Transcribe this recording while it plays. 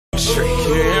straight.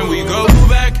 Here we go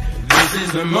back. This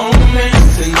is the moment.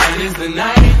 Tonight is the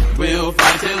night. We'll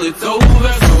fight till it's over.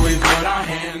 So we put our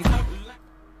hands up.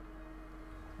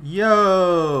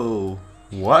 Yo,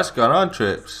 what's going on,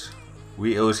 troops?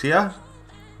 Weetos here.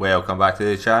 Welcome back to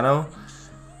the channel.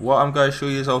 What I'm going to show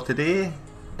you all today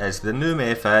is the new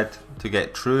method to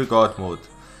get true God mode,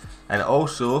 and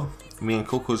also me and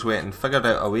Coco's went and figured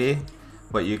out a way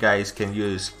where you guys can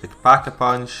use the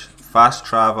pack-a-punch, fast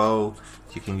travel,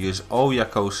 you can use all your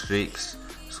kill streaks,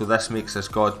 so this makes this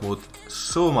God mode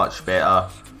so much better.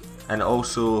 And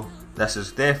also this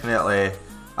is definitely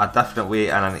a different way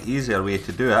and an easier way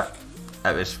to do it.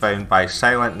 It was found by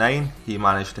Silent9. He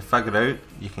managed to figure out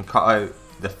you can cut out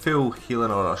the full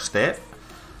healing order step.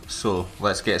 So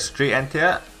let's get straight into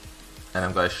it, and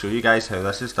I'm going to show you guys how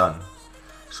this is done.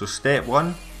 So step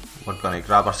 1, we're going to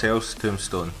grab ourselves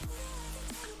Tombstone.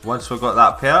 Once we've got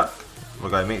that perk, we're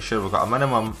going to make sure we've got a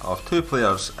minimum of 2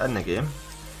 players in the game,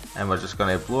 and we're just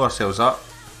going to blow ourselves up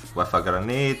with a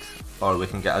grenade, or we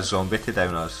can get a zombie to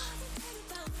down us.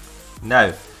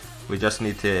 Now we just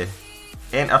need to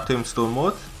enter Tombstone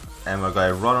mode, and we're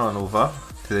going to run on over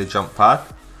to the jump pad,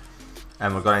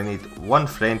 and we're going to need one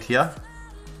friend here.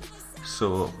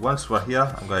 So once we're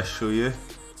here, I'm going to show you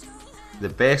the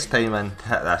best timing to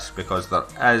hit this, because there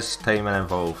is timing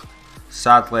involved.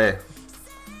 Sadly,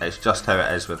 it's just how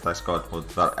it is with this God mode,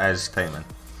 there is timing,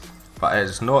 but it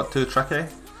is not too tricky.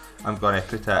 I'm going to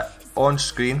put it on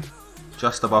screen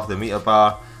just above the meter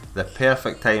bar, the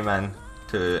perfect timing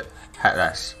to hit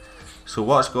this. So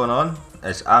what's going on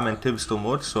is I'm in Tombstone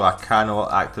mode, so I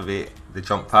cannot activate the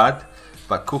jump pad,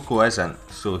 but Coco isn't,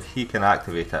 so he can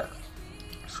activate it.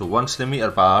 So once the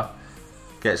meter bar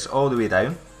gets all the way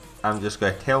down, I'm just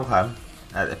going to tell him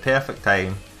at the perfect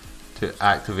time to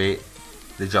activate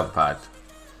the jump pad.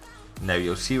 Now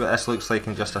you'll see what this looks like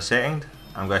in just a second.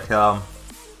 I'm going to tell him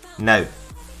now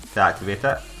to activate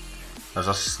it. There's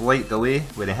a slight delay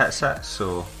when he hits it,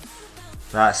 so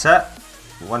that's it.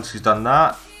 Once he's done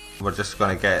that, we're just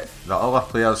going to get the other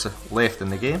players left in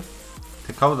the game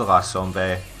to kill the last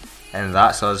zombie, and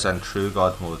that's us in true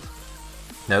God mode.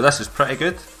 Now this is pretty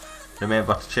good.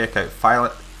 Remember to check out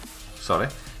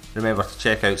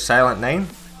Silent9.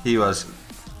 He was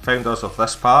found us with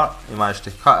this part. He managed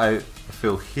to cut out the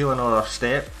full healing order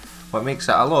step, what makes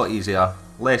it a lot easier.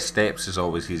 Less steps is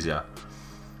always easier.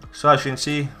 So as you can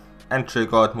see, in true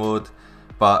God mode,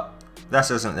 but this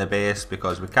isn't the best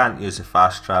because we can't use the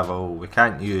fast travel, we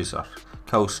can't use our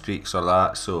kill streaks or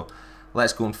that, so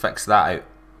let's go and fix that out.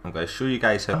 I'm going to show you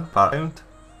guys how part around.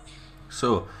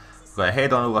 So I'm going to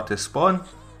head on over to spawn.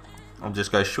 I'm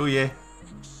just going to show you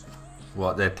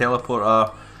what the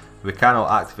teleporter, we cannot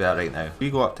activate it right now. If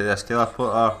we go up to this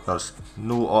teleporter, there's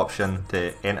no option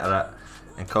to enter it,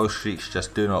 and kill streaks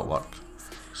just do not work.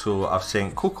 So I've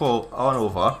sent Coco on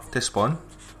over to spawn,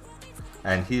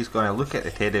 and he's going to look at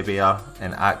the teddy bear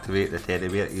and activate the teddy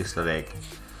bear Easter egg.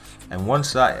 And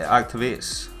once that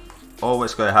activates, all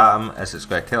that's going to happen is it's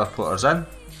going to teleport us in.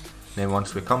 Then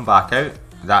once we come back out,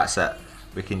 that's it.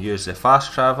 We can use the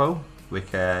fast travel, we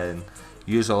can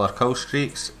use all our kill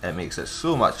streaks. It makes it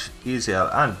so much easier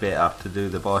and better to do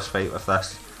the boss fight with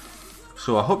this.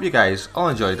 So I hope you guys all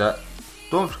enjoyed it.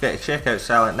 Don't forget to check out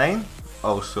Silent9,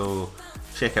 also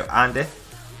check out Andy,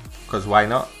 because why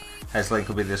not? His link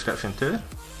will be in the description too.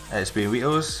 It's been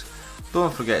Weetos.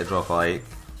 Don't forget to drop a like,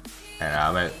 and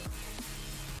I'm out.